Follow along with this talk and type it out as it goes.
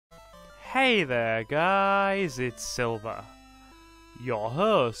Hey there guys, it's Silver, your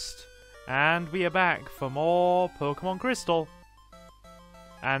host, and we are back for more Pokémon Crystal.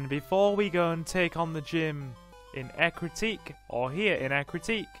 And before we go and take on the gym in Ekritique, or here in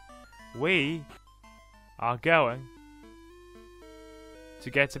Ekritique, we are going to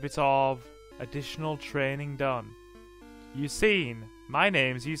get a bit of additional training done. Yucine, my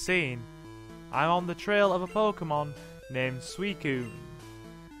name's Yucine. I'm on the trail of a Pokemon named Suicune.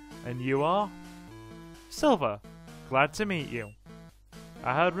 And you are? Silver, glad to meet you.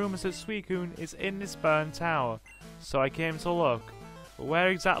 I heard rumours that Suicune is in this burned tower, so I came to look. But where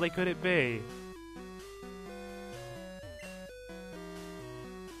exactly could it be?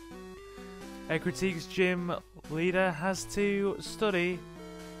 Ekritique's gym leader has to study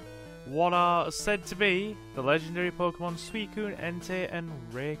what are said to be the legendary Pokemon Suicune, Entei, and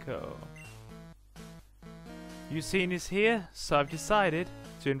Reiko. Yucine is here, so I've decided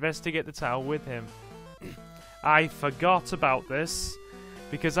to investigate the tower with him. I forgot about this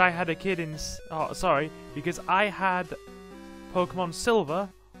because I had a kid in. Oh, sorry, because I had Pokemon Silver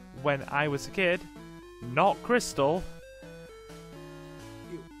when I was a kid, not Crystal.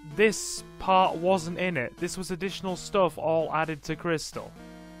 This part wasn't in it. This was additional stuff all added to Crystal.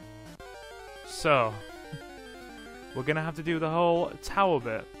 So, we're gonna have to do the whole tower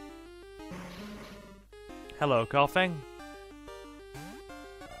bit. Hello, Coughing.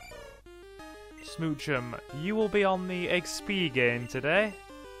 Smoochum, you will be on the XP gain today.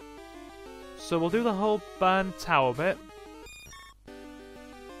 So we'll do the whole burned tower bit.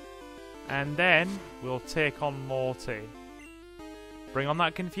 And then we'll take on Morty. Bring on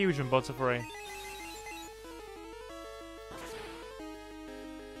that confusion, Butterfree.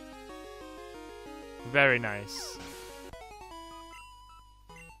 Very nice.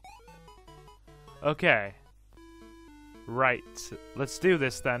 Okay. Right, let's do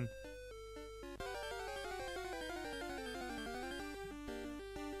this then.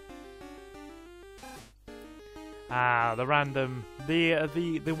 Ah,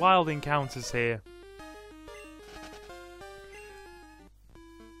 the wild encounters here.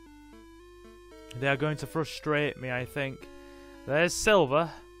 They are going to frustrate me, I think. There's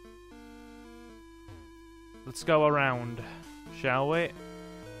Silver. Let's go around, shall we?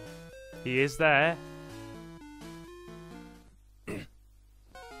 He is there.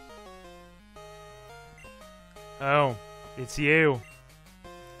 Oh, it's you.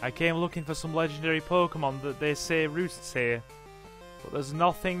 I came looking for some legendary Pokemon that they say roosts here. But there's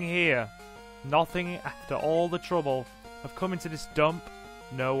nothing here. Nothing after all the trouble of coming to this dump.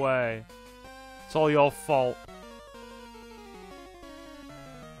 No way. It's all your fault.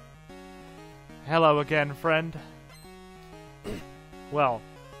 Hello again, friend. Well,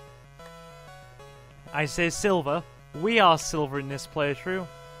 I say Silver. We are Silver in this playthrough.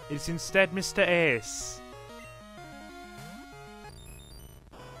 It's instead Mr. Ace.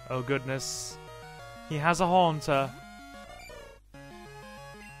 Oh goodness. He has a Haunter.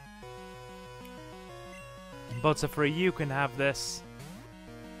 Butterfree, you can have this.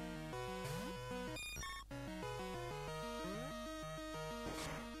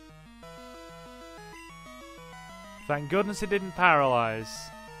 Thank goodness it didn't paralyze.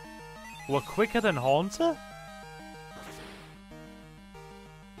 We're quicker than Haunter?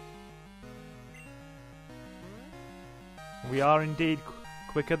 We are indeed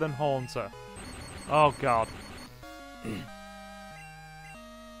quicker than Haunter. Oh god.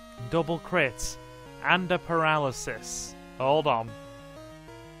 Double crit and a paralysis. Hold on.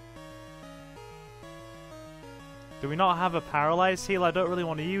 Do we not have a paralyze heal? I don't really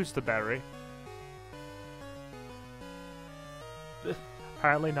want to use the berry.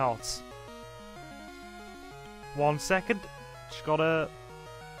 Apparently not. 1 second. Just gotta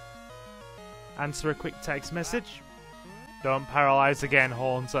answer a quick text message. Don't paralyze again,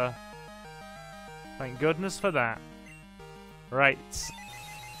 Haunter. Thank goodness for that. Right.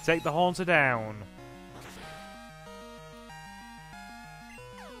 Take the Haunter down.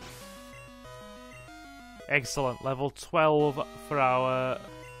 Excellent. Level 12 for our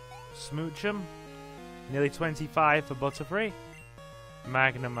Smoochum. Nearly 25 for Butterfree.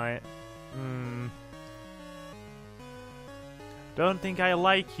 Magnemite. Don't think I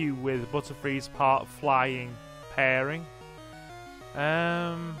like you with Butterfree's part flying pairing.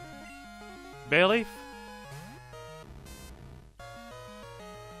 Bayleaf?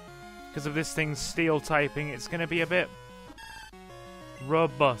 Because of this thing's steel typing, it's going to be a bit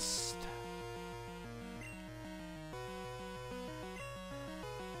robust.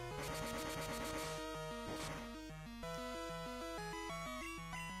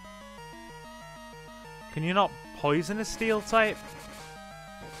 Can you not poison a steel type?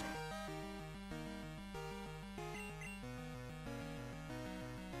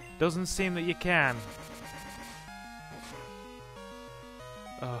 Doesn't seem that you can.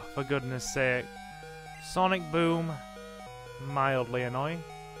 Oh, for goodness sake. Sonic Boom. Mildly annoying.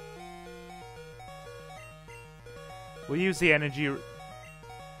 We'll use the energy...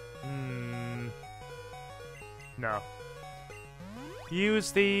 No.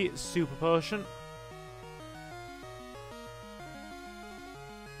 Use the Super Potion.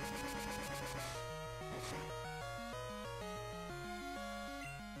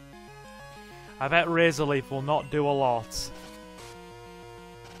 I bet Razor Leaf will not do a lot.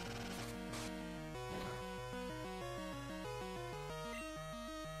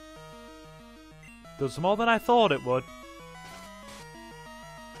 Does more than I thought it would.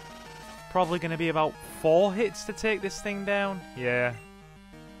 Probably going to be about 4 hits to take this thing down. Yeah.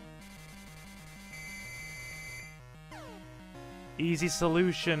 Easy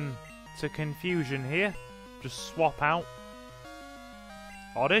solution to confusion here. Just swap out.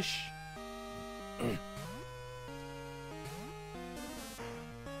 Oddish.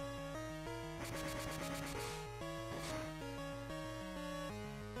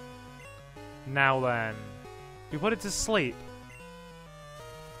 Now then, we put it to sleep.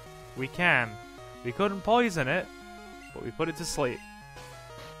 We can. We couldn't poison it, but we put it to sleep.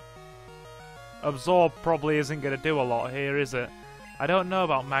 Absorb probably isn't going to do a lot here, is it? I don't know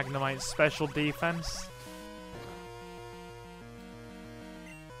about Magnemite's special defense.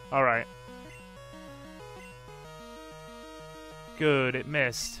 Alright. Good, it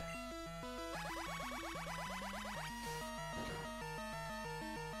missed.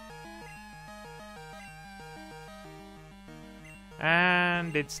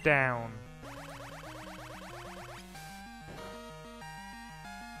 And it's down.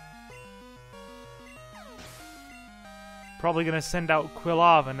 Probably gonna send out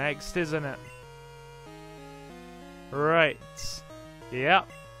Quilava next, isn't it? Right. Yep.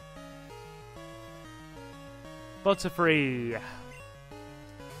 Butterfree.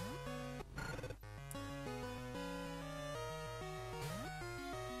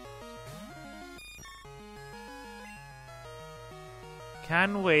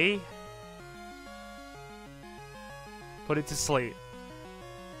 Can we put it to sleep?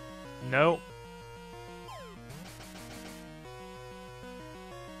 No.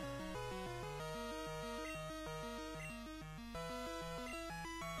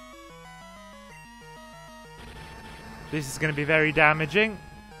 This is going to be very damaging.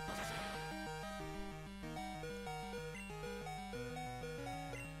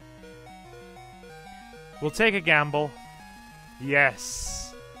 We'll take a gamble.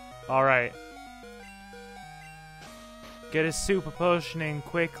 Yes. Alright. Get a super potion in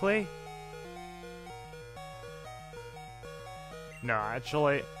quickly. No,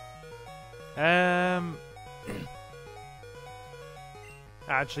 actually. Actually,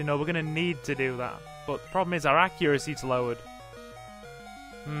 no, we're going to need to do that. But the problem is our accuracy's lowered.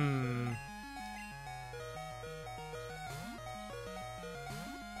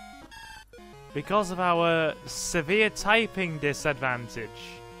 Because of our severe typing disadvantage,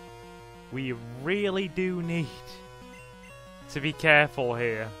 we really do need to be careful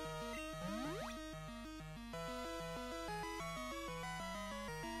here.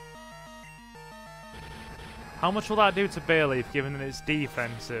 How much will that do to Bayleaf, given that it's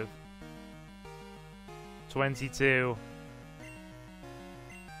defensive? 22.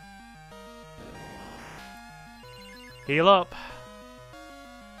 Heal up.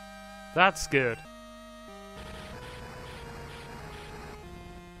 That's good.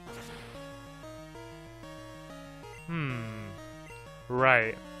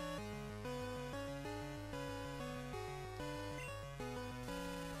 Right.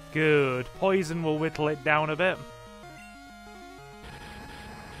 Good. Poison will whittle it down a bit.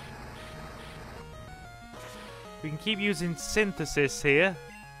 We can keep using Synthesis here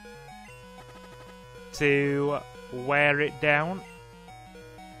to wear it down.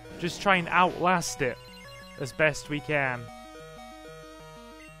 Just try and outlast it as best we can.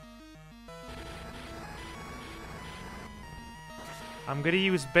 I'm going to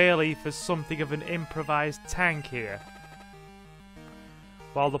use Bayleaf as something of an improvised tank here,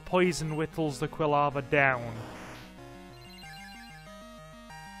 while the poison whittles the Quilava down.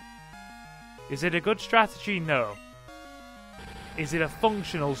 Is it a good strategy? No. Is it a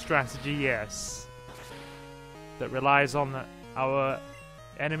functional strategy? Yes. That relies on our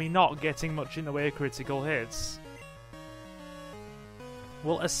enemy not getting much in the way of critical hits.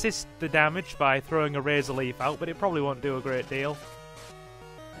 We'll assist the damage by throwing a Razor Leaf out, but it probably won't do a great deal.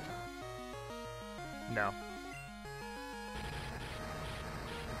 No.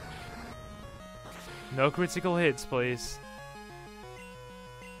 No critical hits, please.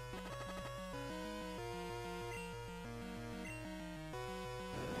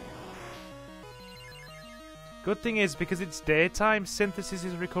 Good thing is, because it's daytime, Synthesis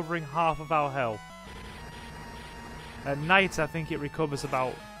is recovering half of our health. At night, I think it recovers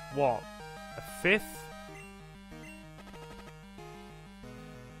about, what, a fifth?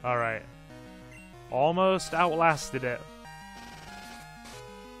 Alright. Almost outlasted it.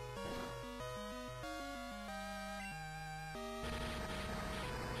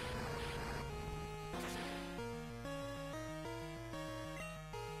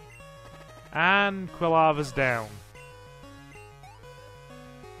 And Quilava's down.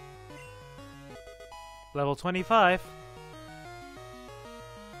 Level 25.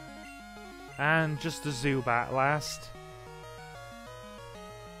 And just a Zubat last.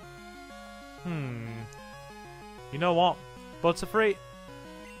 You know what? Butterfree.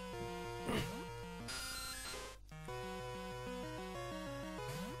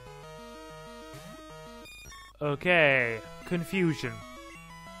 Okay. Confusion.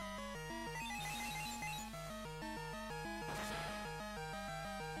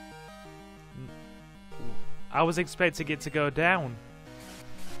 I was expecting it to go down.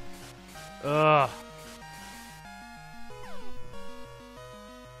 Ugh.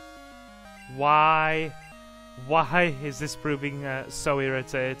 Why? Why is this proving so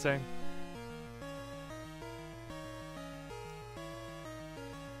irritating?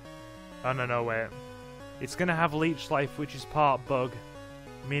 Oh no, wait. It's gonna have Leech Life, which is part bug.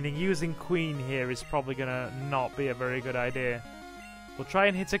 Meaning using Queen here is probably gonna not be a very good idea. We'll try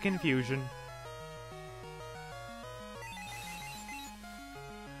and hit a Confusion.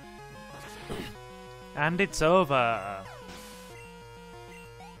 And it's over.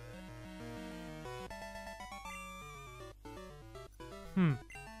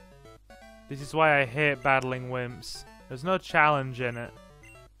 This is why I hate battling wimps. There's no challenge in it.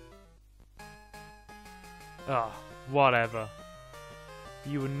 Oh, whatever.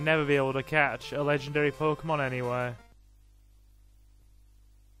 You would never be able to catch a legendary Pokemon anyway.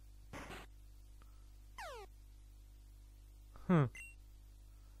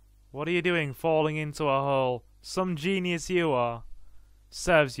 What are you doing falling into a hole? Some genius you are.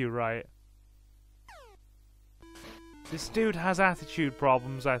 Serves you right. This dude has attitude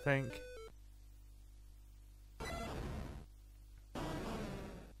problems, I think.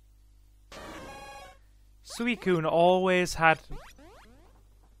 Suicune always had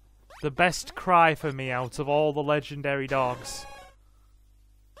the best cry for me out of all the legendary dogs.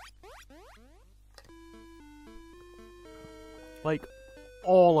 Like,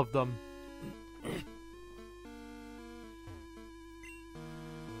 all of them.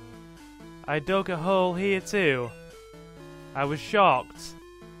 I dug a hole here too. I was shocked.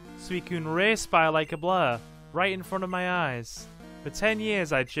 Suicune raced by like a blur, right in front of my eyes. For 10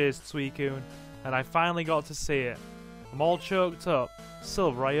 years I chased Suicune, and I finally got to see it. I'm all choked up.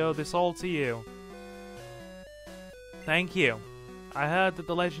 Silver, I owe this all to you. Thank you. I heard that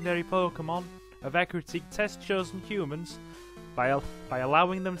the legendary Pokemon of Ekritik test chosen humans by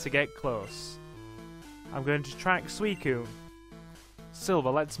allowing them to get close. I'm going to track Suicune. Silver,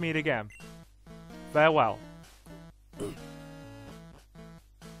 let's meet again. Farewell.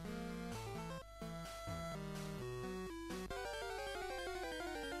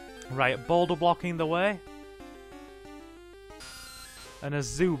 Right, boulder blocking the way. And a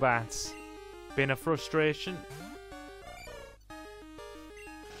Zubat. Been a frustration.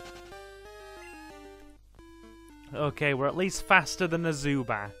 Okay, we're at least faster than a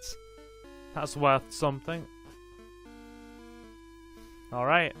Zubat. That's worth something.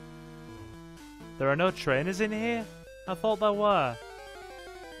 Alright. There are no trainers in here? I thought there were.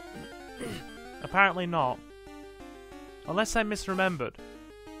 Apparently not. Unless I misremembered.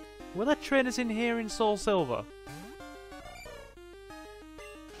 Were there trainers in here in Soul Silver?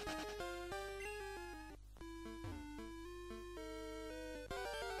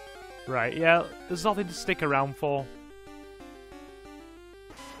 Right, yeah, there's nothing to stick around for.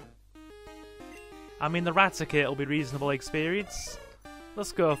 I mean, the Raticate will be reasonable experience.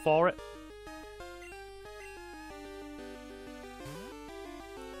 Let's go for it.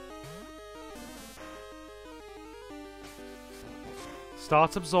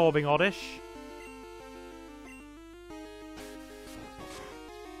 Start absorbing, Oddish.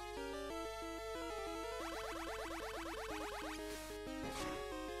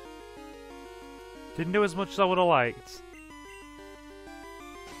 Didn't do as much as I would have liked.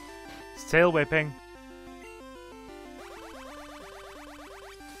 It's tail whipping.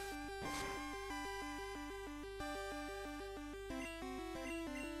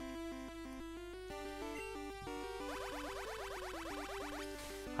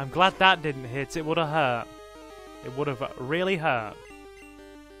 I'm glad that didn't hit. It would have hurt. It would have really hurt.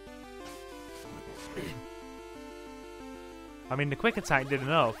 I mean, the quick attack did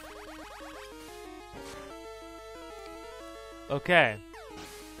enough. Okay.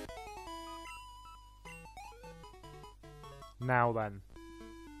 Now then.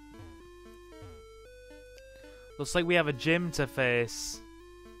 Looks like we have a gym to face.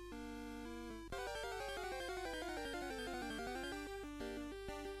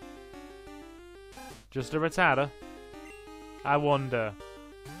 Just a Rattata? I wonder.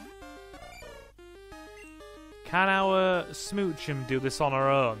 Can our Smoochum do this on her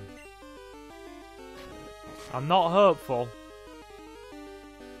own? I'm not hopeful.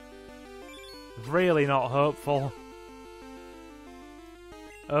 Really not hopeful.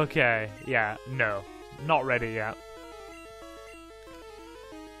 Okay, yeah, no. Not ready yet.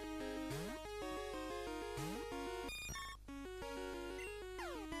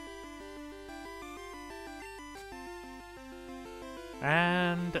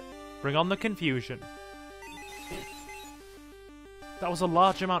 And bring on the confusion. That was a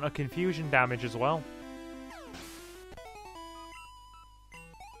large amount of confusion damage as well.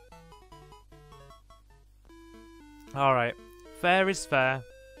 Alright. Fair is fair.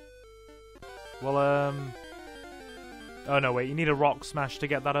 Well, oh no, wait, you need a rock smash to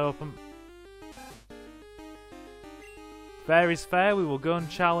get that open. Fair is fair, we will go and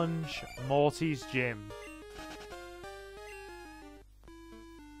challenge Morty's gym.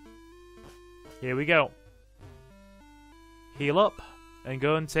 Here we go. Heal up and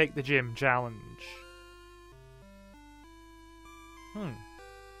go and take the gym challenge.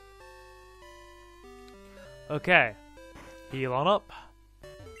 Okay. Heal on up.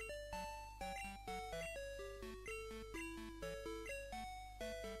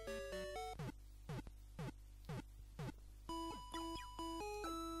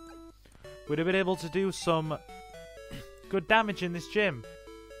 Would have been able to do some good damage in this gym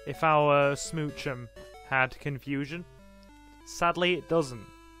if our Smoochum had confusion. Sadly, it doesn't.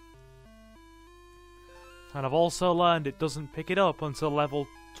 And I've also learned it doesn't pick it up until level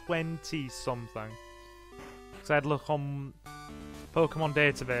 20 something. Because I had a look on Pokemon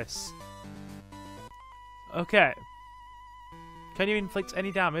database. Okay. Can you inflict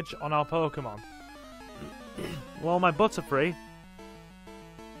any damage on our Pokemon? Well, my Butterfree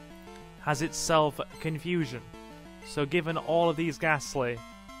has itself confusion. So given all of these Ghastly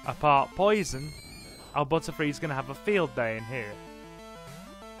apart poison, our Butterfree's going to have a field day in here.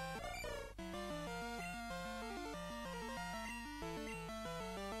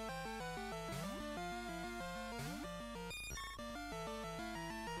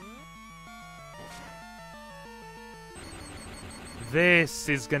 This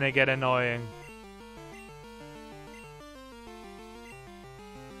is going to get annoying.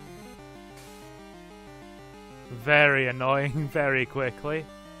 Very annoying very quickly.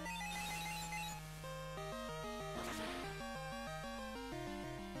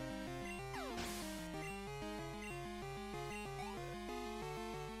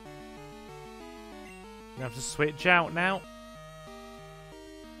 You have to switch out now.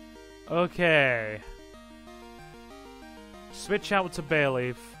 Okay. Switch out to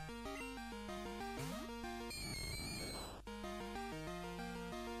Bayleaf.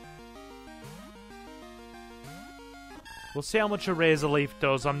 We'll see how much a Razor Leaf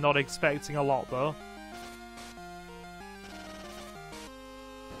does. I'm not expecting a lot though.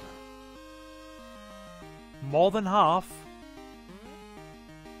 More than half.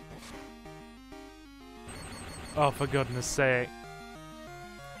 Oh, for goodness sake.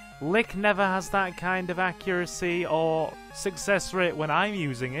 Lick never has that kind of accuracy or success rate when I'm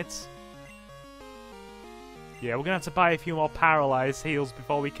using it. Yeah, we're gonna have to buy a few more Paralyze heals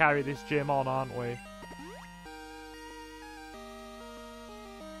before we carry this gym on, aren't we?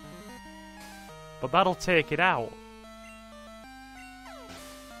 But that'll take it out.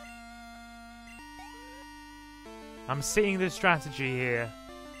 I'm seeing the strategy here.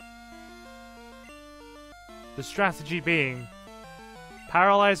 The strategy being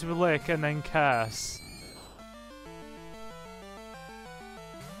Paralyze with Lick and then Curse.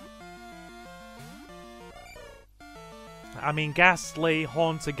 I mean, Ghastly,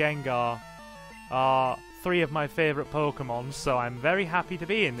 Haunter, Gengar are three of my favourite Pokemon, so I'm very happy to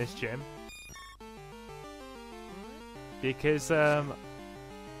be in this gym. Because,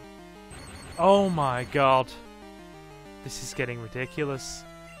 oh my god. This is getting ridiculous.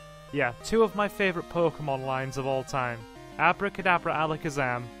 Yeah, two of my favourite Pokemon lines of all time. Abracadabra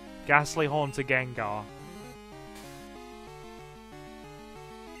Alakazam, Ghastly Haunter Gengar.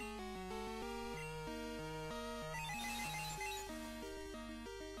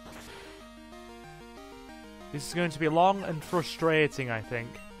 This is going to be long and frustrating, I think.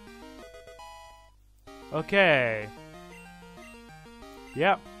 Okay.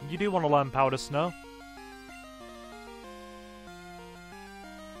 Yep, you do want to learn Powder Snow.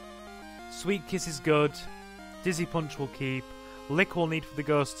 Sweet Kiss is good. Dizzy Punch will keep. Lick will need for the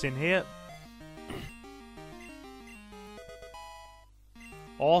ghosts in here.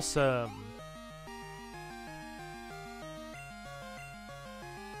 Awesome.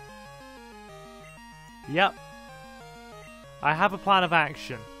 Yep. I have a plan of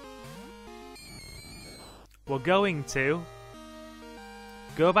action. We're going to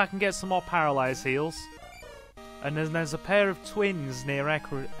go back and get some more Paralyze heals. And then there's a pair of twins near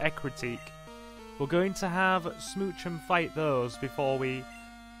Ekritique. We're going to have Smoochum fight those before we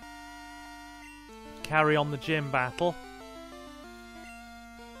carry on the gym battle.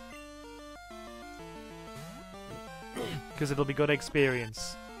 Because it'll be good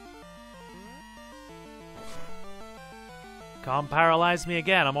experience. Can't paralyze me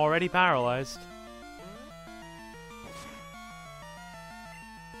again, I'm already paralyzed.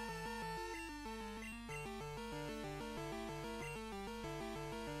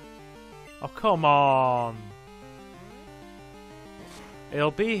 Oh, come on.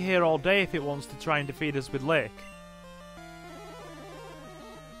 It'll be here all day if it wants to try and defeat us with Lick.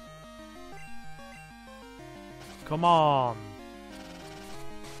 Come on.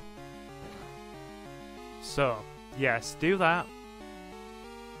 So, yes, do that.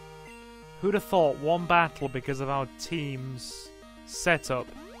 Who'd have thought one battle because of our team's setup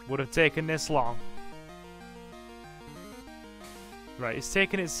would have taken this long? Right, it's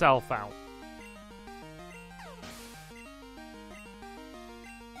taken itself out.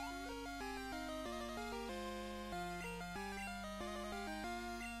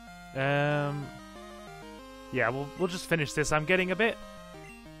 Yeah, we'll just finish this. I'm getting a bit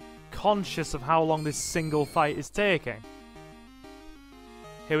conscious of how long this single fight is taking.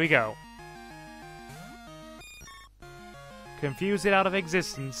 Here we go. Confuse it out of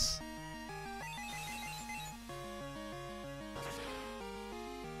existence.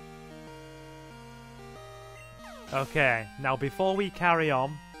 Okay, now before we carry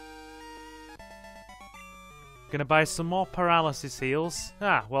on, gonna buy some more paralysis heals.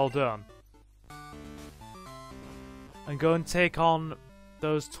 Ah, well done. And go and take on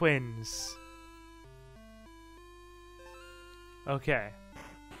those twins. Okay.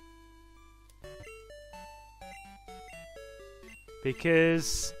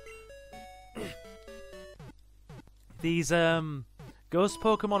 Because these ghost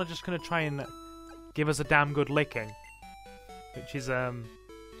Pokemon are just gonna try and give us a damn good licking. Which is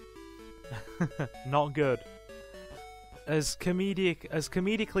not good. As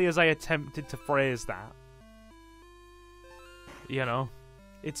comedically as I attempted to phrase that, you know,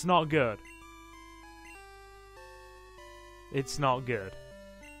 it's not good. It's not good.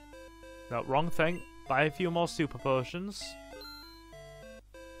 No, wrong thing. Buy a few more super potions.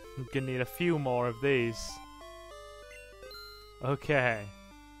 I'm gonna need a few more of these. Okay.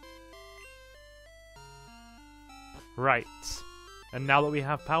 Right. And now that we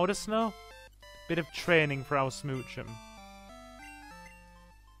have Powder Snow, bit of training for our Smoochum.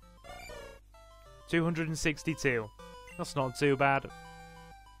 262. That's not too bad.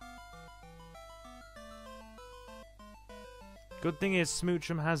 Good thing is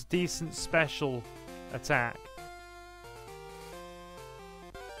Smoochum has decent special attack.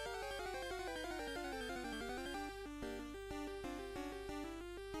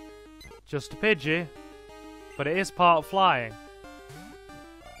 Just a Pidgey, but it is part flying.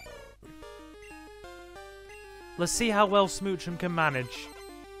 Let's see how well Smoochum can manage.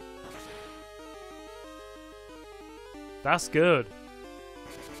 That's good.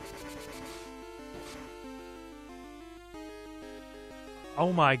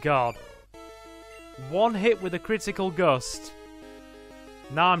 Oh my god. One hit with a critical gust.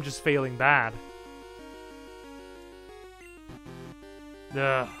 Now I'm just feeling bad.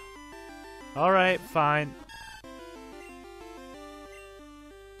 Ugh. Alright, fine.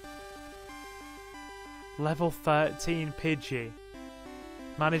 Level 13 Pidgey.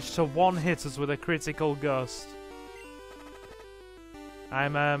 Managed to one-hit us with a critical gust.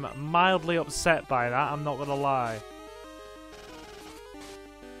 I'm mildly upset by that, I'm not gonna lie.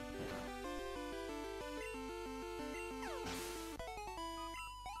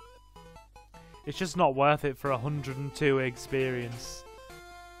 It's just not worth it for 102 experience.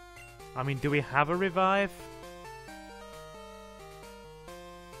 I mean, do we have a revive?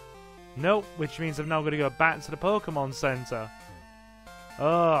 Nope, which means I'm now going to go back to the Pokemon Center.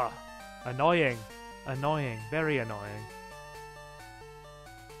 Ugh, annoying. Annoying, very annoying.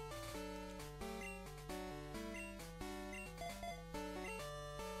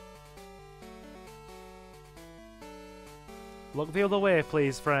 Look the other way,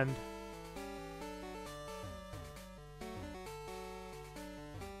 please, friend.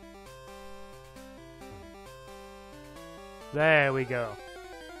 There we go.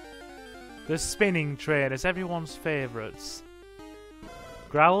 The spinning train is everyone's favourites.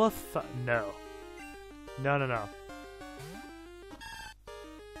 Growlithe? No. No, no, no.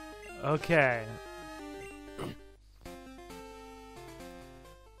 Okay.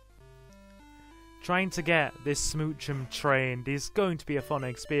 Trying to get this Smoochum trained is going to be a fun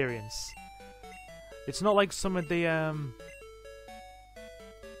experience. It's not like some of the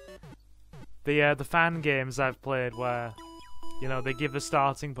fan games I've played where, you know, they give the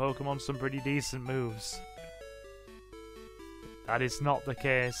starting Pokemon some pretty decent moves. That is not the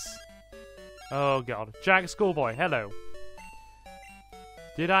case. Oh god. Jack Schoolboy, hello.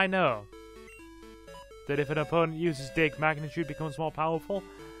 Did I know that if an opponent uses Dig, Magnitude becomes more powerful?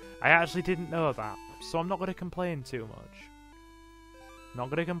 I actually didn't know that, so I'm not going to complain too much. Not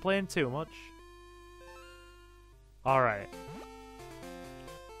going to complain too much. Alright.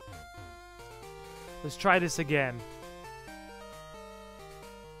 Let's try this again.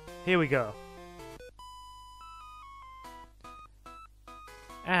 Here we go.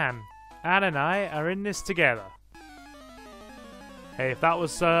 Anne and I are in this together. Hey, if that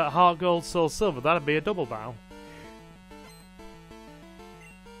was Heart Gold, Soul Silver, that'd be a double battle.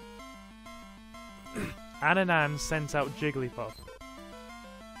 Anne and Anne sent out Jigglypuff.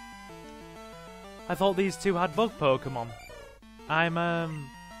 I thought these two had bug Pokemon. I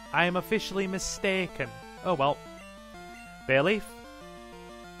am officially mistaken. Oh well. Bayleaf?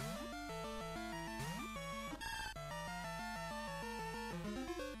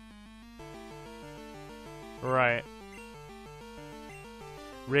 Right.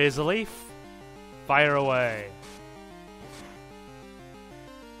 Razorleaf? Fire away.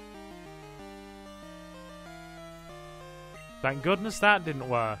 Thank goodness that didn't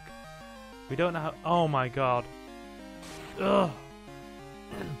work. We don't know how... Oh my god. Ugh.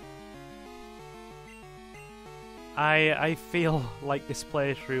 I feel like this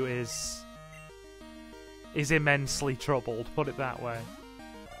playthrough is immensely troubled, put it that way.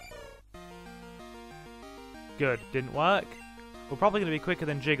 Good, didn't work. We're probably going to be quicker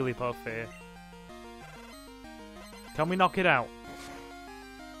than Jigglypuff here. Can we knock it out?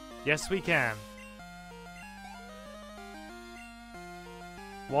 Yes, we can.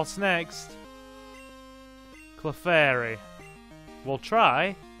 What's next? Clefairy. We'll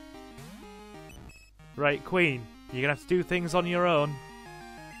try. Right, Queen. You're going to have to do things on your own.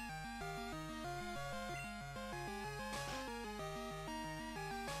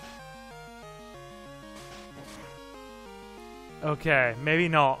 Okay, maybe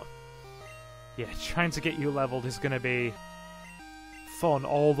not. Yeah, trying to get you leveled is going to be fun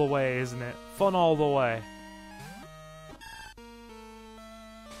all the way, isn't it? Fun all the way.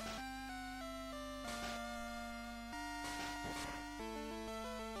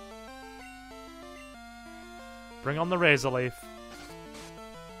 Bring on the Razorleaf.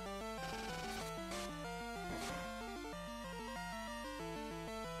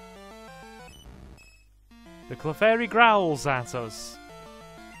 The Clefairy growls at us.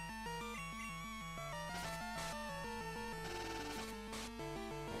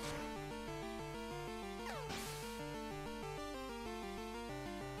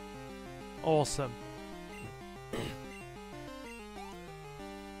 Awesome.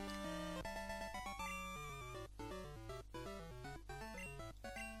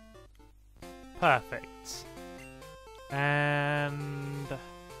 Perfect. And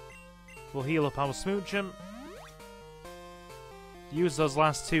we'll heal up our Smoochum. Use those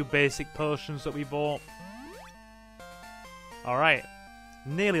last two basic potions that we bought. Alright.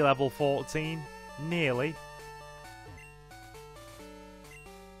 Nearly level 14. Nearly.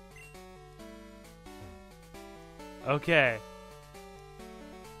 Okay.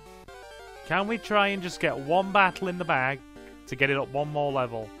 Can we try and just get one battle in the bag to get it up one more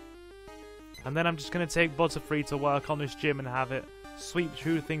level? And then I'm just going to take Butterfree to work on this gym and have it sweep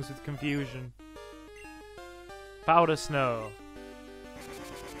through things with confusion. Powder Snow.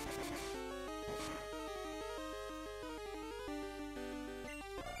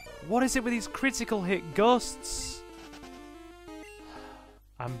 What is it with these critical hit gusts?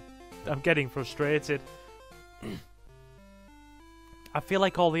 I'm getting frustrated. I feel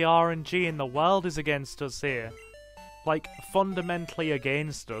like all the RNG in the world is against us here. Like, fundamentally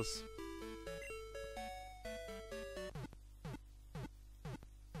against us.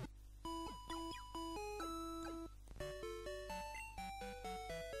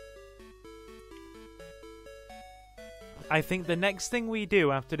 I think the next thing we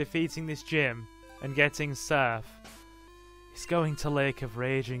do after defeating this gym and getting Surf It's going to Lake of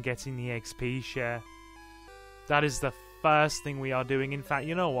Rage and getting the XP share. That is the first thing we are doing. In fact,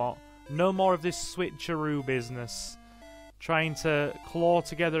 you know what? No more of this switcheroo business. Trying to claw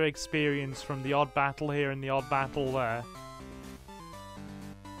together experience from the odd battle here and the odd battle there.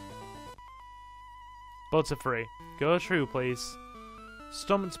 Butterfree, go through please.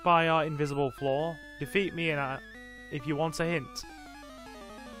 Stumped by our invisible floor. Defeat me if you want a hint.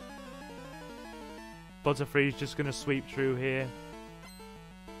 Butterfree's just going to sweep through here.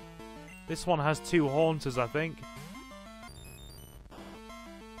 This one has 2 Haunters, I think.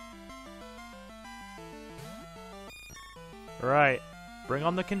 Right, bring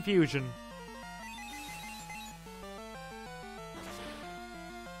on the confusion.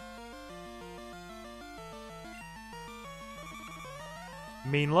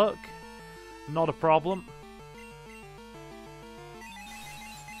 Mean look, not a problem.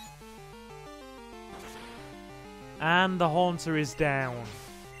 And the Haunter is down.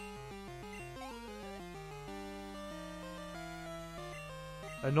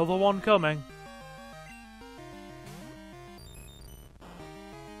 Another one coming.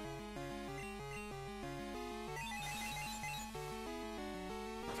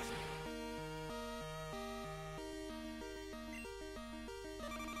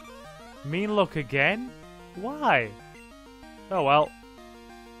 Mean look again? Why? Oh well.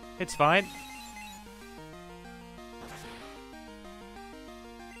 It's fine.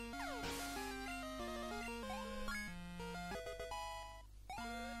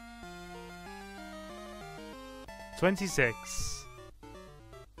 $26.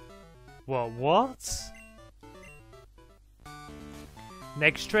 What?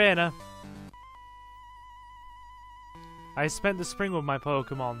 Next trainer. I spent the spring with my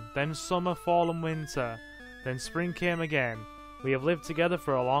Pokemon, then summer, fall and winter, then spring came again. We have lived together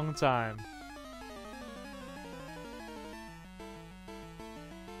for a long time.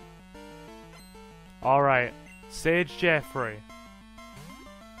 Alright, Sage Jeffrey.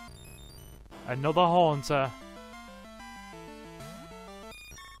 Another Haunter.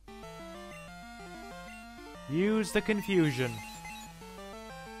 Use the confusion.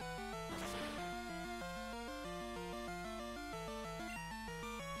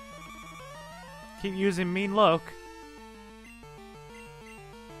 Keep using mean look.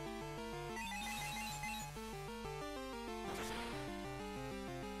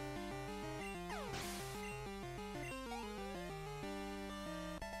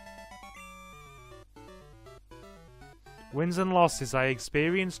 Wins and losses, I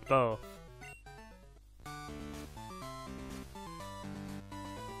experienced both.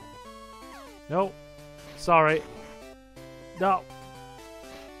 No. Sorry. No.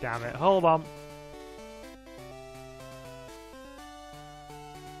 Damn it. Hold on.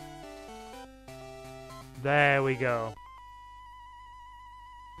 There we go.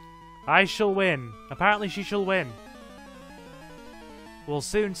 I shall win. Apparently she shall win. We'll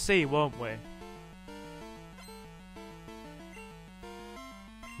soon see, won't we?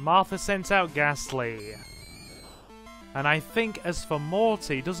 Martha sent out Ghastly. And I think as for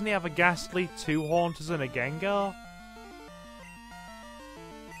Morty, doesn't he have a Ghastly, 2 Haunters and a Gengar?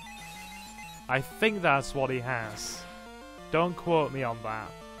 I think that's what he has. Don't quote me on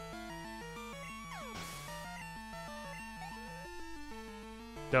that.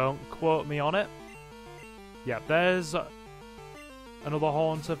 Don't quote me on it. Yep, there's another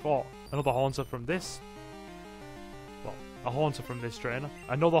Haunter. Oh, another Haunter from this. Well, a Haunter from this trainer.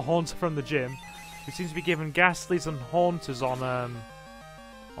 Another Haunter from the gym. We seem to be given Ghastlies and Haunters on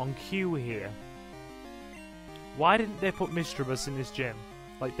queue here. Why didn't they put Misdreavus in this gym?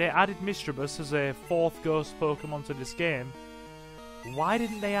 Like, they added Misdreavus as a 4th ghost Pokemon to this game. Why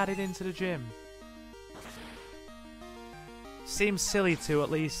didn't they add it into the gym? Seems silly to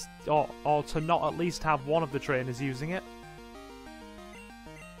at least, or to not at least have one of the trainers using it.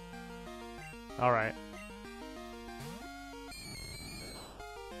 Alright.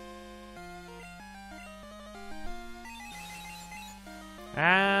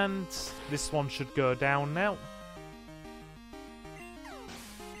 And this one should go down now.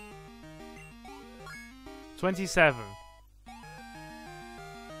 $27.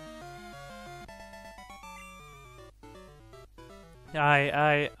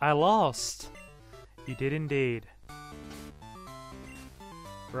 I lost. You did indeed.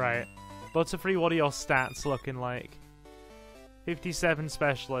 Right. Butterfree, what are your stats looking like? 57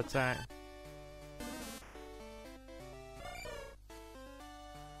 special attack.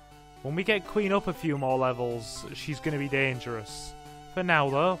 When we get Queen up a few more levels, she's going to be dangerous. For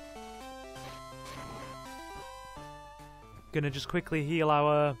now, though. Gonna just quickly heal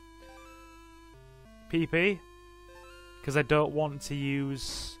our PP. Because I don't want to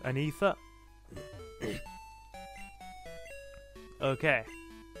use an ether. Okay.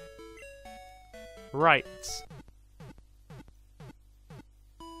 Right.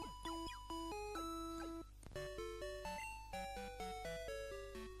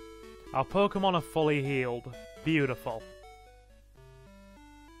 Our Pokemon are fully healed. Beautiful.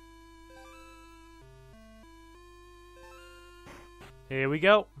 Here we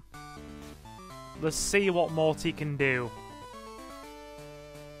go. Let's see what Morty can do.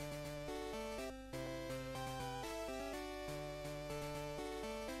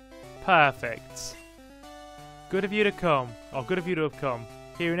 Perfect. Good of you to come. Or good of you to have come.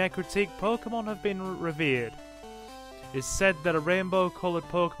 Here in Ecruteak, Pokemon have been revered. It's said that a rainbow-coloured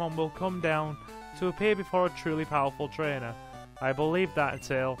Pokemon will come down to appear before a truly powerful trainer. I believe that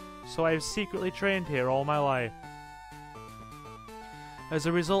tale, so I have secretly trained here all my life. As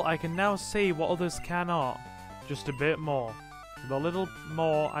a result, I can now see what others cannot. Just a bit more. With a little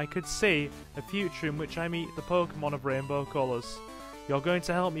more, I could see a future in which I meet the Pokemon of rainbow colours. You're going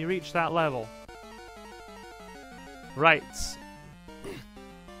to help me reach that level. Right.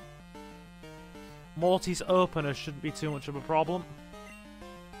 Morty's opener shouldn't be too much of a problem.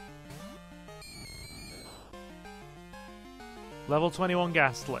 Level 21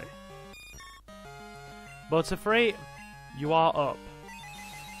 Ghastly. Butterfree, you are up.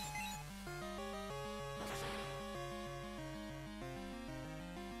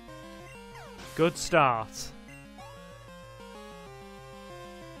 Good start.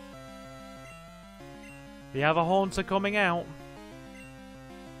 We have a Haunter coming out.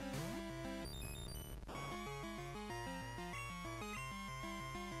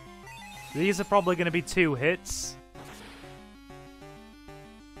 These are probably going to be 2 hits.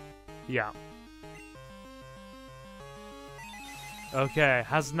 Yeah. Okay,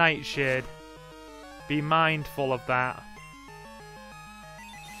 has Nightshade. Be mindful of that.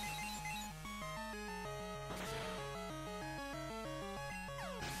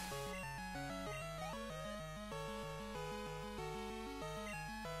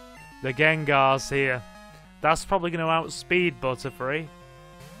 The Gengar's here. That's probably going to outspeed Butterfree.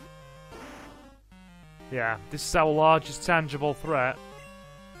 Yeah, this is our largest tangible threat.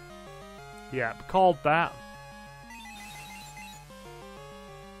 Yep, called that.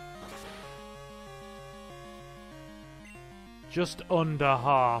 Just under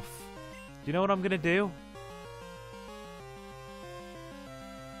half. Do you know what I'm going to do?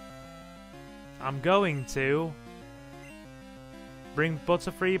 I'm going to bring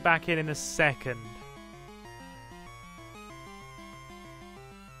Butterfree back in a second.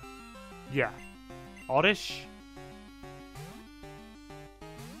 Yeah. Oddish.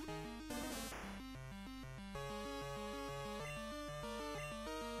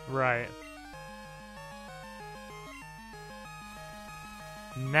 Right.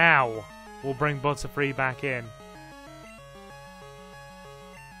 Now, we'll bring Butterfree back in.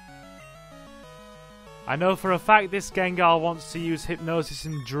 I know for a fact this Gengar wants to use Hypnosis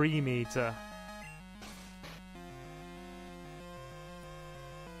and Dream Eater.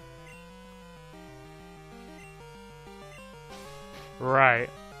 Right,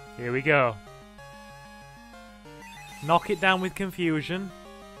 here we go. Knock it down with Confusion.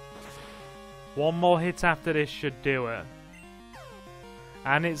 One more hit after this should do it.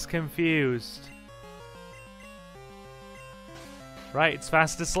 And it's confused. Right, it's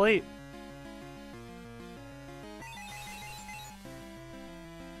fast asleep.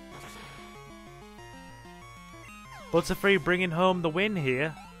 Butterfree bringing home the win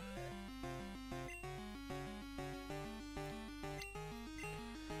here.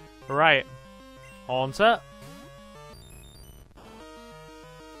 Right. Haunter.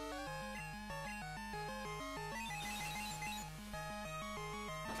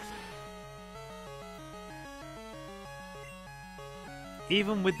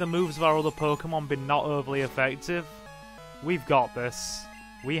 Even with the moves of our other Pokemon being not overly effective, we've got this.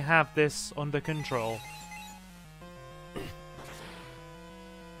 We have this under control.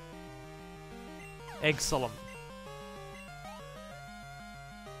 Excellent.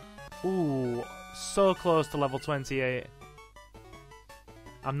 Ooh, so close to level 28.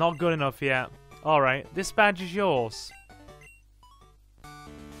 I'm not good enough yet. Alright, this badge is yours.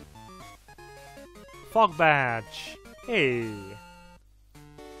 Fog badge. Hey.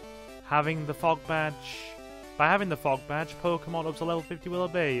 Having the fog badge. By having the fog badge, Pokemon up to level 50 will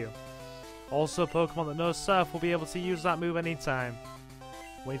obey you. Also, Pokemon that knows Surf will be able to use that move anytime.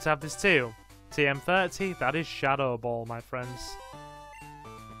 We need to have this too. TM30, that is Shadow Ball, my friends.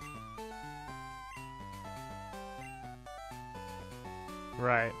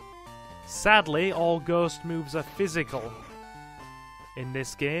 Right. Sadly, all ghost moves are physical in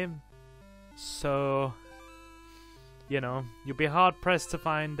this game. So, you know, you'll be hard-pressed to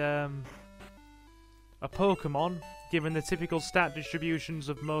find a Pokemon, given the typical stat distributions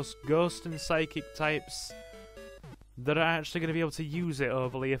of most ghost and psychic types, that are actually going to be able to use it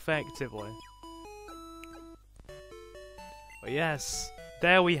overly effectively. But yes,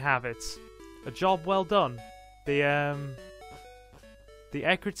 there we have it. A job well done. The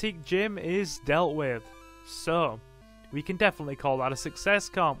Ecruteak Gym is dealt with. So, we can definitely call that a success,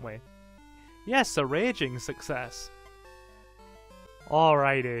 can't we? Yes, a raging success.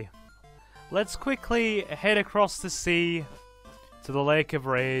 Alrighty. Let's quickly head across the sea to the Lake of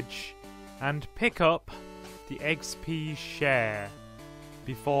Rage and pick up the XP share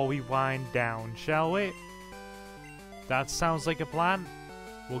before we wind down, shall we? That sounds like a plan.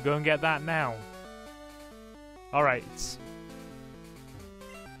 We'll go and get that now. Alright.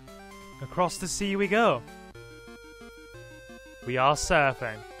 Across the sea we go. We are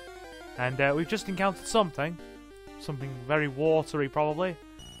surfing. And we've just encountered something. Something very watery, probably.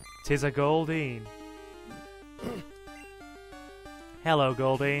 'Tis a Goldeen. Hello,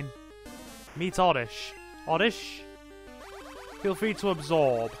 Goldeen. Meet Oddish. Oddish, feel free to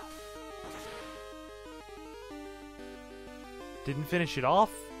absorb. Didn't finish it off?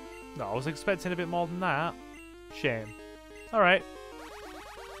 No, I was expecting a bit more than that. Shame. Alright.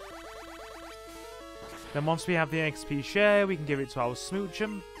 Then once we have the XP share, we can give it to our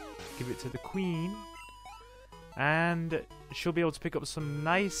Smoochum. Give it to the Queen. And she'll be able to pick up some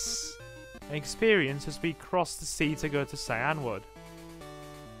nice experience as we cross the sea to go to Cyanwood.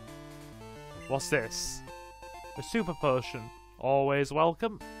 What's this? A super potion. Always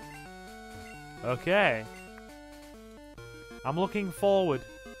welcome. Okay. I'm looking forward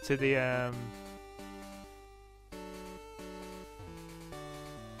to the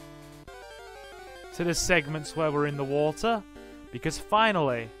segments where we're in the water, because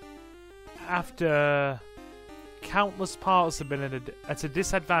finally, after countless parts have been at a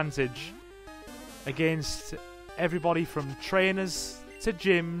disadvantage against everybody from trainers to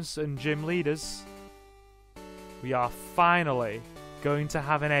gyms and gym leaders, we are finally going to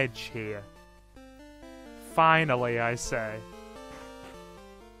have an edge here. Finally, I say.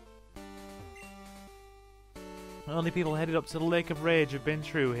 Only people headed up to the Lake of Rage have been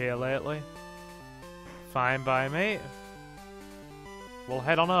through here lately. Fine by me. We'll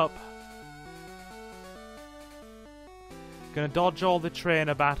head on up. Gonna dodge all the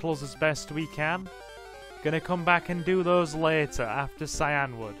trainer battles as best we can. Gonna come back and do those later after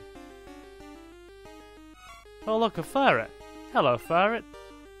Cyanwood. Oh look, a ferret. Hello, ferret.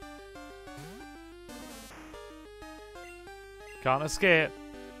 Can't escape.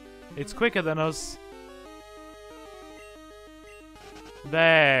 It's quicker than us.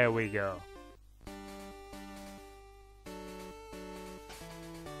 There we go.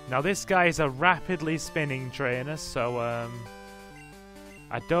 Now this guy is a rapidly spinning trainer, so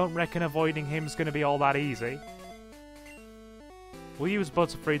I don't reckon avoiding him is going to be all that easy. We'll use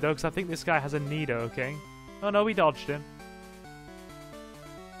Butterfree though, because I think this guy has a Nidoking. Oh no, we dodged him.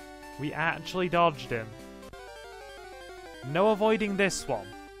 We actually dodged him. No avoiding this one.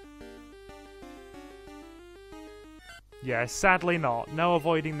 Yeah, sadly not. No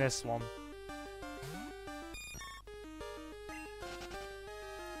avoiding this one.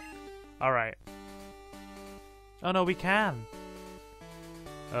 Alright. Oh no, we can.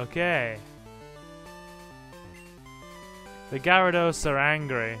 Okay. The Gyarados are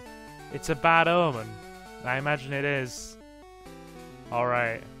angry. It's a bad omen. I imagine it is.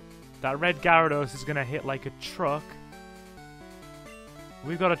 Alright. That red Gyarados is gonna hit like a truck.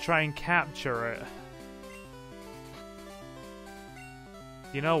 We've got to try and capture it.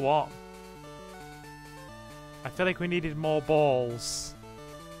 You know what? I feel like we needed more balls.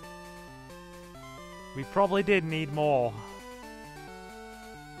 We probably did need more.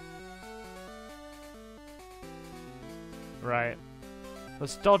 Right.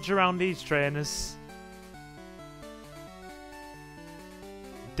 Let's dodge around these trainers.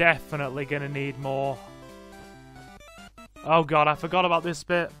 Definitely gonna need more. Oh god, I forgot about this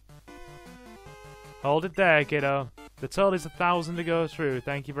bit. Hold it there, kiddo. The total is 1,000 to go through.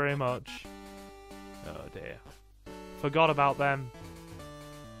 Thank you very much. Oh dear. Forgot about them.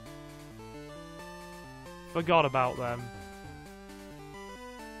 Forgot about them.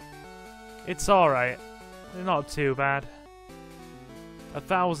 It's alright. They're not too bad.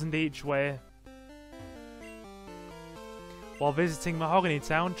 1,000 each way. While visiting Mahogany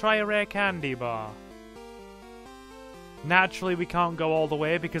Town, try a rare candy bar. Naturally, we can't go all the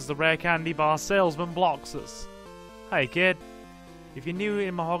way because the rare candy bar salesman blocks us. Hey, kid. If you're new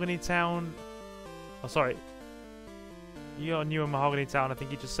in Mahogany Town... Oh, sorry. You're new in Mahogany Town, I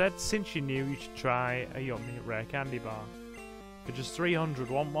think you just said. Since you're new, you should try a yummy rare candy bar. For just 300,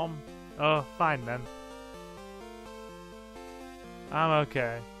 want one? Oh, fine then. I'm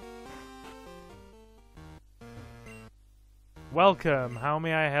okay. Welcome, how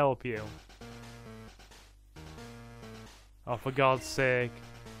may I help you? Oh, for God's sake.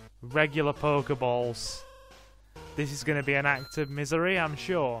 Regular Pokeballs. This is going to be an act of misery, I'm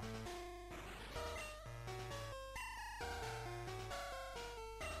sure.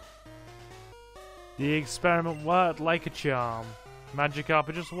 The experiment worked like a charm. Magikarp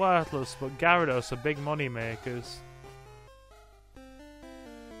are just worthless, but Gyarados are big money makers.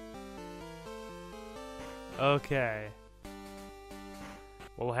 Okay.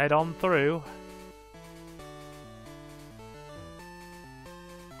 We'll head on through.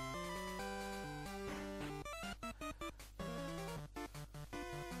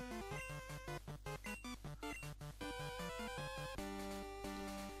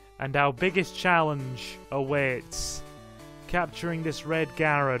 And our biggest challenge awaits. Capturing this red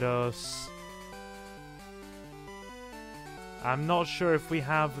Gyarados. I'm not sure if we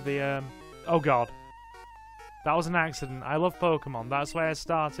have the, Oh god. That was an accident. I love Pokemon. That's why I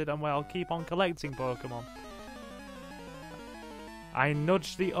started and well, I'll keep on collecting Pokemon. I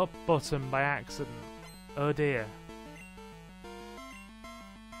nudged the up button by accident. Oh dear.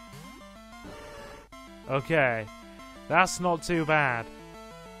 Okay. That's not too bad.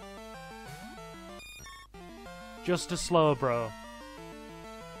 Just a slow bro.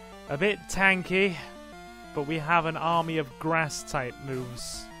 A bit tanky, but we have an army of grass type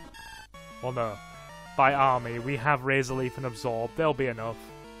moves. Well no. By army, we have Razor Leaf and Absorb. They'll be enough.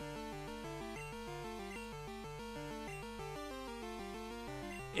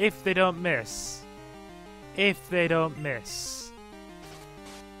 If they don't miss. If they don't miss.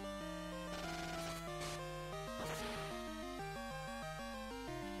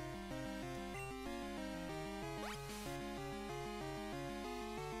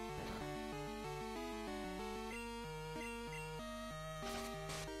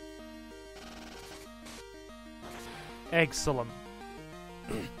 Excellent.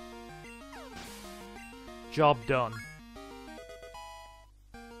 Job done.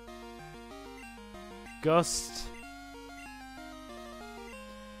 Gust.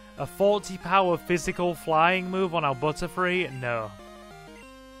 A 40 power physical flying move on our Butterfree? No.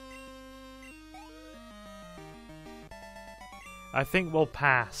 I think we'll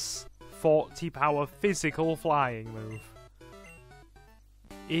pass. 40 power physical flying move.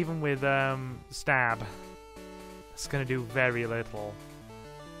 Even with stab. It's gonna do very little.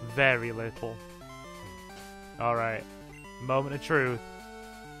 Very little. Alright. Moment of truth.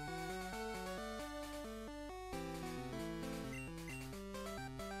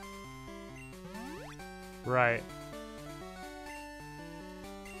 Right.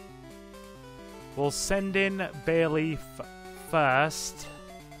 We'll send in Bayleaf first.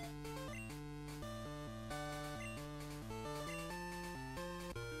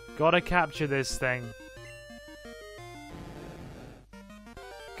 Gotta capture this thing.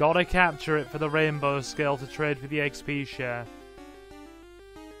 Gotta capture it for the rainbow scale to trade for the XP share.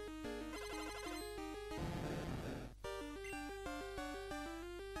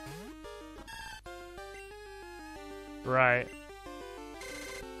 Right.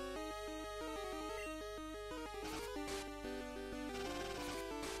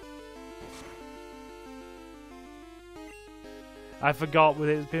 I forgot with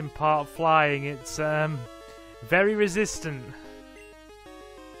it being part flying, it's very resistant.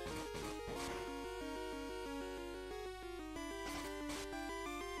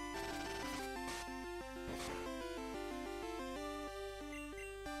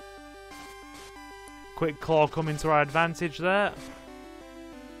 Quick claw coming to our advantage there.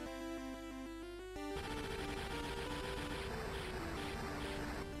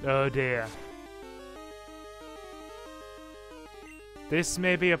 Oh dear. This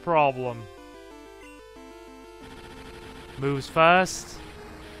may be a problem. Moves first.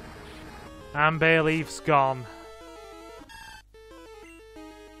 And Bayleaf's gone.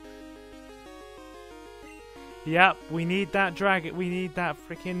 Yep, we need that dragon. We need that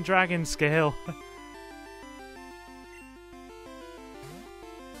freaking dragon scale.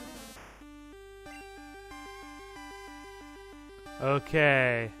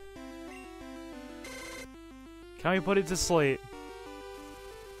 Okay. Can we put it to sleep?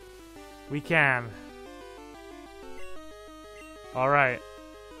 We can. Alright.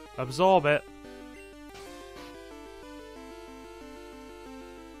 Absorb it.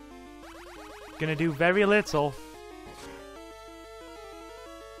 Gonna do very little.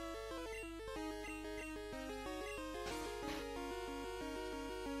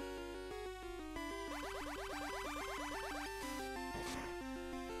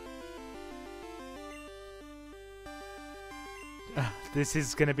 This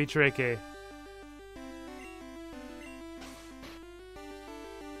is gonna be tricky.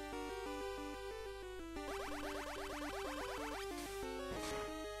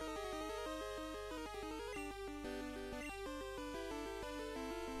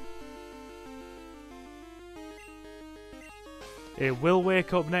 It will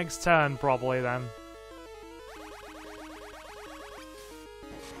wake up next turn, probably, then.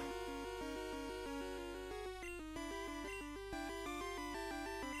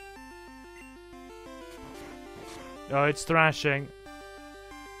 Oh, it's thrashing.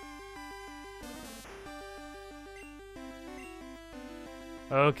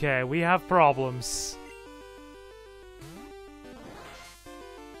 Okay, we have problems.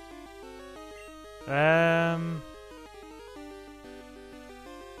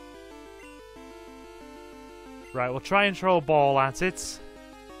 Right, we'll try and throw a ball at it.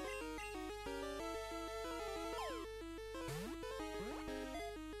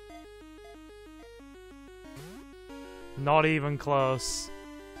 Not even close.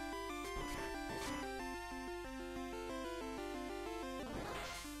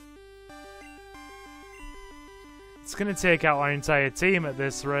 It's gonna take out our entire team at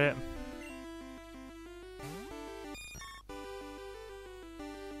this rate.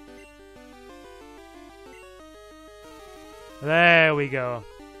 There we go.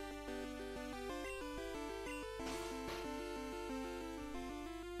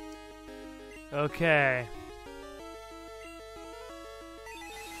 Okay.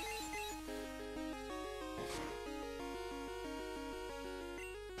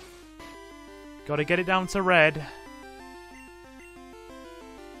 Gotta get it down to red.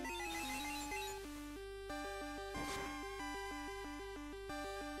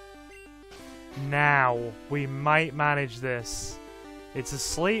 Now, we might manage this. It's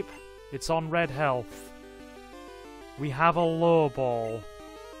asleep. It's on red health. We have a low ball.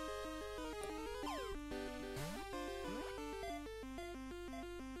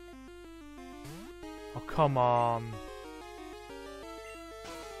 Oh, come on.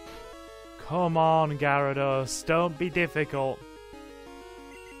 Come on, Gyarados. Don't be difficult.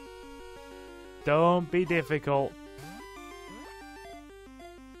 Don't be difficult.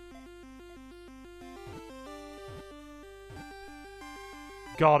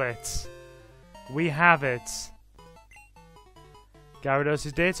 Got it. We have it.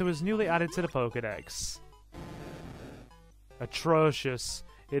 Gyarados' data was newly added to the Pokédex. Atrocious.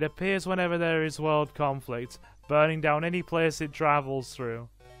 It appears whenever there is world conflict, burning down any place it travels through.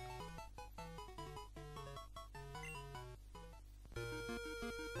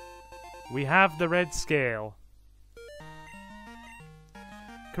 We have the red scale.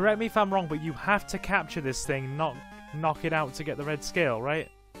 Correct me if I'm wrong, but you have to capture this thing, not knock it out to get the red scale, right?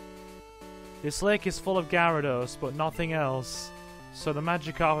 This lake is full of Gyarados, but nothing else. So the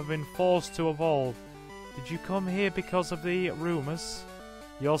Magikarp have been forced to evolve. Did you come here because of the rumours?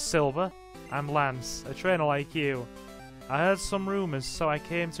 You're Silver. I'm Lance, a trainer like you. I heard some rumours, so I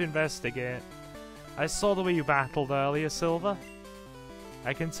came to investigate. I saw the way you battled earlier, Silver.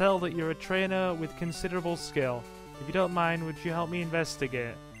 I can tell that you're a trainer with considerable skill. If you don't mind, would you help me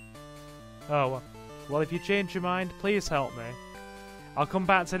investigate? Oh, well, if you change your mind, please help me. I'll come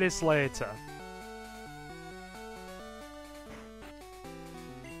back to this later.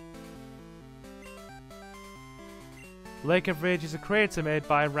 Lake of Rage is a crater made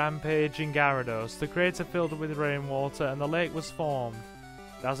by rampaging Gyarados. The crater filled with rainwater and the lake was formed.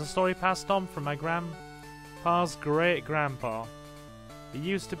 That's a story passed on from my grandpa's great-grandpa. It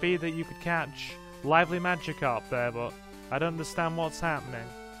used to be that you could catch lively Magikarp there, but I don't understand what's happening.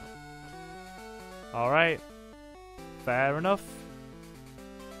 Alright. Fair enough.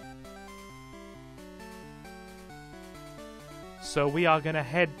 So we are going to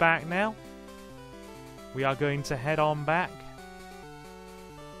head back now. We are going to head on back.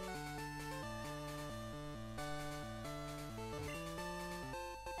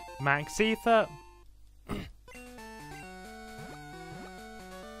 Max Ether.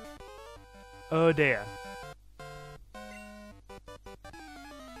 Oh dear.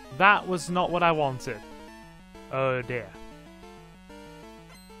 That was not what I wanted. Oh dear.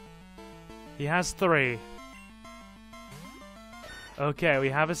 He has 3. Okay, we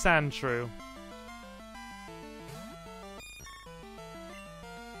have a Sandshrew.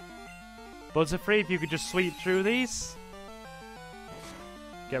 Butterfree, if you could just sweep through these.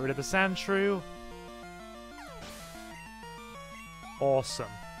 Get rid of the Sandshrew. Awesome.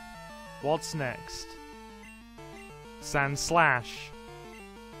 What's next? Sandslash.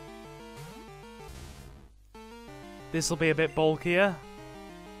 This'll be a bit bulkier.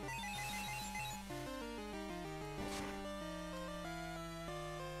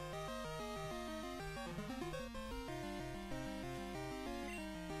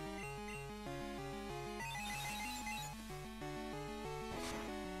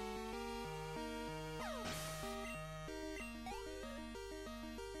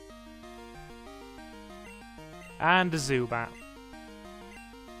 And a Zubat.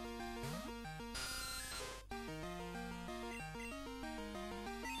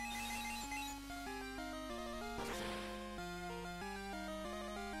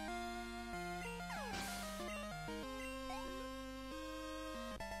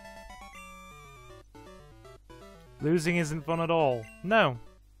 Losing isn't fun at all. No.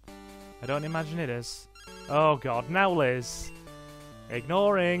 I don't imagine it is. Oh god, now Liz.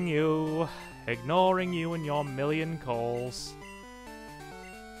 Ignoring you. Ignoring you and your million calls.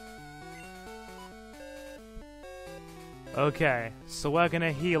 Okay, so we're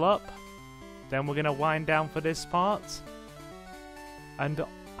gonna heal up. Then we're gonna wind down for this part. And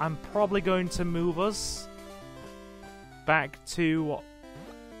I'm probably going to move us back to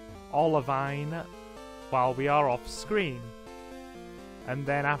Olivine while we are off screen. And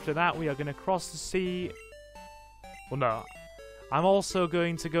then after that we are going to cross the sea. Well, no. I'm also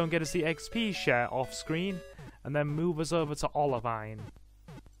going to go and get us the XP share off screen and then move us over to Olivine.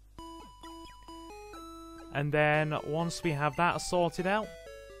 And then once we have that sorted out,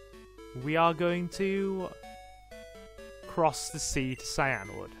 we are going to cross the sea to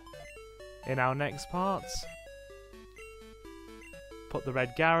Cyanwood in our next part. Put the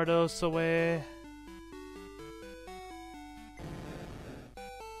red Gyarados away.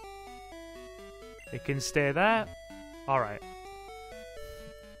 It can stay there. Alright.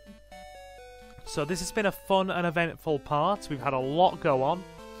 So this has been a fun and eventful part. We've had a lot go on.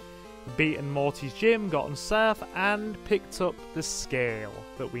 Beaten Morty's gym, gotten Surf, and picked up the scale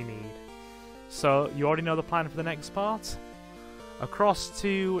that we need. So you already know the plan for the next part. Across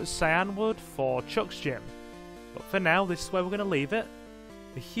to Cyanwood for Chuck's gym. But for now, this is where we're going to leave it.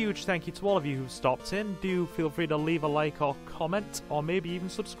 A huge thank you to all of you who've stopped in. Do feel free to leave a like or comment, or maybe even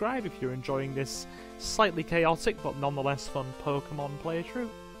subscribe if you're enjoying this slightly chaotic but nonetheless fun Pokemon playthrough.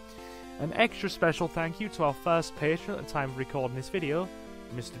 An extra special thank you to our first patron at the time of recording this video,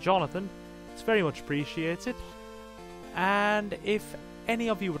 Mr. Jonathan. It's very much appreciated. And if any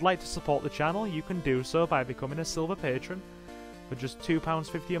of you would like to support the channel, you can do so by becoming a silver patron for just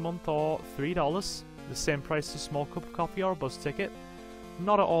 £2.50 a month or $3, the same price as a small cup of coffee or a bus ticket.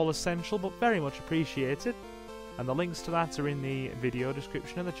 Not at all essential, but very much appreciated, and the links to that are in the video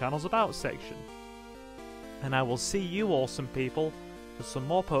description in the channel's About section. And I will see you awesome people for some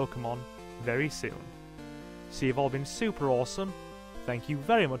more Pokemon very soon. So you've all been super awesome, thank you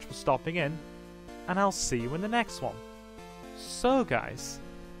very much for stopping in, and I'll see you in the next one. So guys,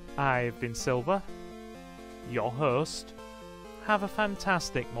 I've been Silver, your host. Have a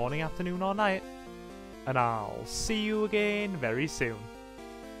fantastic morning, afternoon or night, and I'll see you again very soon.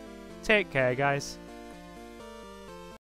 Take care, guys.